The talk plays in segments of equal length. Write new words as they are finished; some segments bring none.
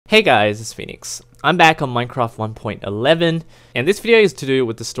Hey guys, it's Phoenix. I'm back on Minecraft 1.11, and this video is to do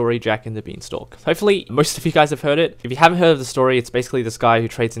with the story Jack and the Beanstalk. Hopefully, most of you guys have heard it. If you haven't heard of the story, it's basically this guy who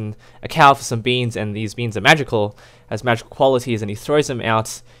trades in a cow for some beans, and these beans are magical, has magical qualities, and he throws them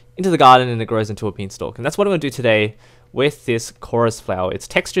out into the garden and it grows into a beanstalk. And that's what I'm going to do today with this chorus flower. It's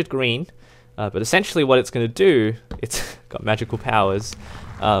textured green, but essentially what it's going to do, it's got magical powers.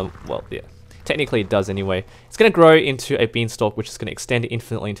 Well, yeah. Technically it does anyway. It's going to grow into a beanstalk, which is going to extend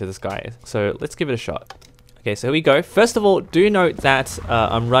infinitely into the sky. So let's give it a shot. Okay, so here we go. First of all, do note that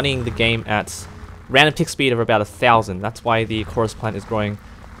I'm running the game at random tick speed of about 1,000. That's why the chorus plant is growing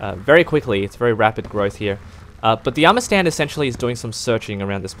very quickly. It's very rapid growth here. But the armor stand essentially is doing some searching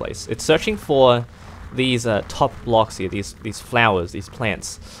around this place. It's searching for these top blocks here, these flowers, these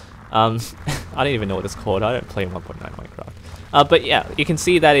plants. I don't even know what it's called. I don't play 1.9 Minecraft. But yeah, you can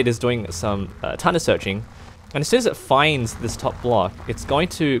see that it is doing some ton of searching, and as soon as it finds this top block, it's going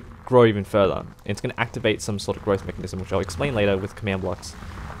to grow even further. It's going to activate some sort of growth mechanism, which I'll explain later with command blocks.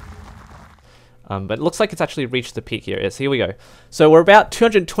 But it looks like it's actually reached the peak here. Yes, here we go. So we're about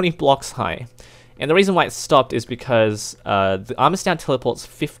 220 blocks high, and the reason why it stopped is because the armor stand teleports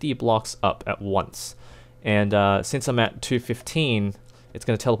 50 blocks up at once, and since I'm at 215, it's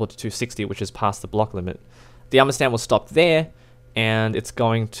going to teleport to 260, which is past the block limit. The armor stand will stop there, and it's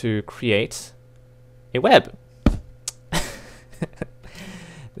going to create a web.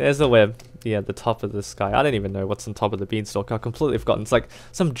 There's the web. Yeah, the top of the sky. I don't even know what's on top of the beanstalk. I've completely forgotten. It's like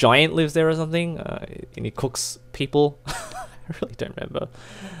some giant lives there or something, and he cooks people. I really don't remember.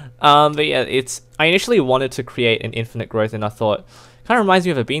 But yeah, I initially wanted to create an infinite growth, and I thought, kind of reminds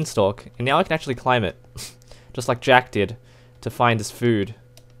me of a beanstalk, and now I can actually climb it, just like Jack did, to find his food.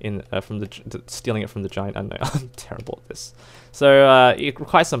 Stealing it from the giant. I don't know. I'm terrible at this. So it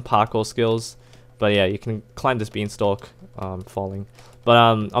requires some parkour skills, but yeah, you can climb this beanstalk falling. But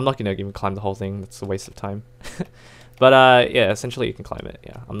I'm not gonna even climb the whole thing. That's a waste of time. But yeah, essentially you can climb it.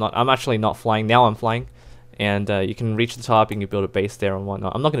 Yeah, I'm actually not flying now. I'm flying, and you can reach the top. You can build a base there and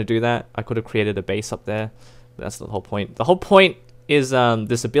whatnot. I'm not gonna do that. I could have created a base up there, but that's the whole point. The whole point is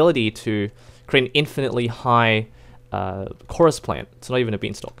this ability to create an infinitely high chorus plant. It's not even a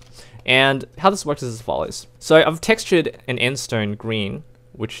beanstalk. And how this works is as follows. So I've textured an endstone green,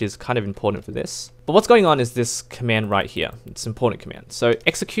 which is kind of important for this. But what's going on is this command right here. It's an important command. So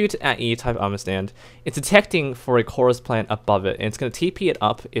execute at E type armor stand. It's detecting for a chorus plant above it, and it's going to TP it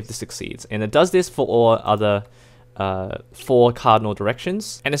up if this succeeds. And it does this for all other 4 cardinal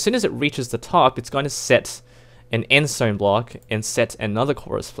directions. And as soon as it reaches the top, it's going to set an endstone block and set another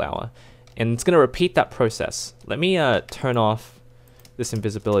chorus flower. And it's going to repeat that process. Let me turn off this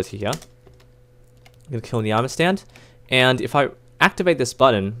invisibility here. I'm going to kill the armor stand. And if I activate this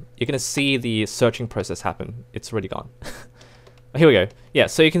button, you're going to see the searching process happen. It's already gone. Here we go. Yeah,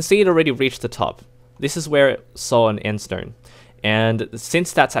 so you can see it already reached the top. This is where it saw an endstone. And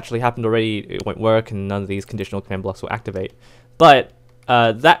since that's actually happened already, it won't work and none of these conditional command blocks will activate. But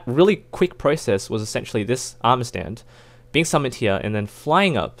that really quick process was essentially this armor stand being summoned here and then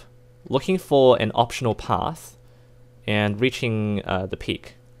flying up, looking for an optional path, and reaching the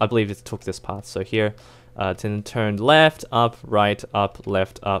peak. I believe it took this path. So here, then turned left, up, right, up,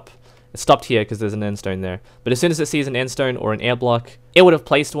 left, up. It stopped here because there's an endstone there. But as soon as it sees an endstone or an air block, it would have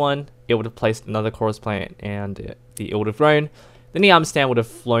placed one, it would have placed another chorus plant, and it would have grown. Then the armor stand would have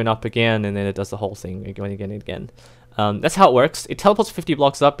flown up again, and then it does the whole thing again and again. That's how it works. It teleports 50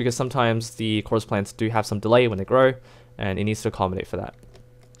 blocks up because sometimes the chorus plants do have some delay when they grow, and it needs to accommodate for that.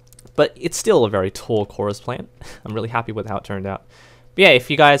 But it's still a very tall chorus plant. I'm really happy with how it turned out. But yeah, if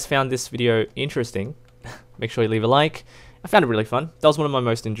you guys found this video interesting, make sure you leave a like. I found it really fun. That was one of my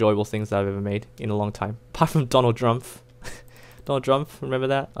most enjoyable things that I've ever made in a long time. Apart from Donald Trump. Donald Trump, remember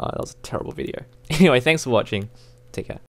that? Oh, that was a terrible video. Anyway, thanks for watching. Take care.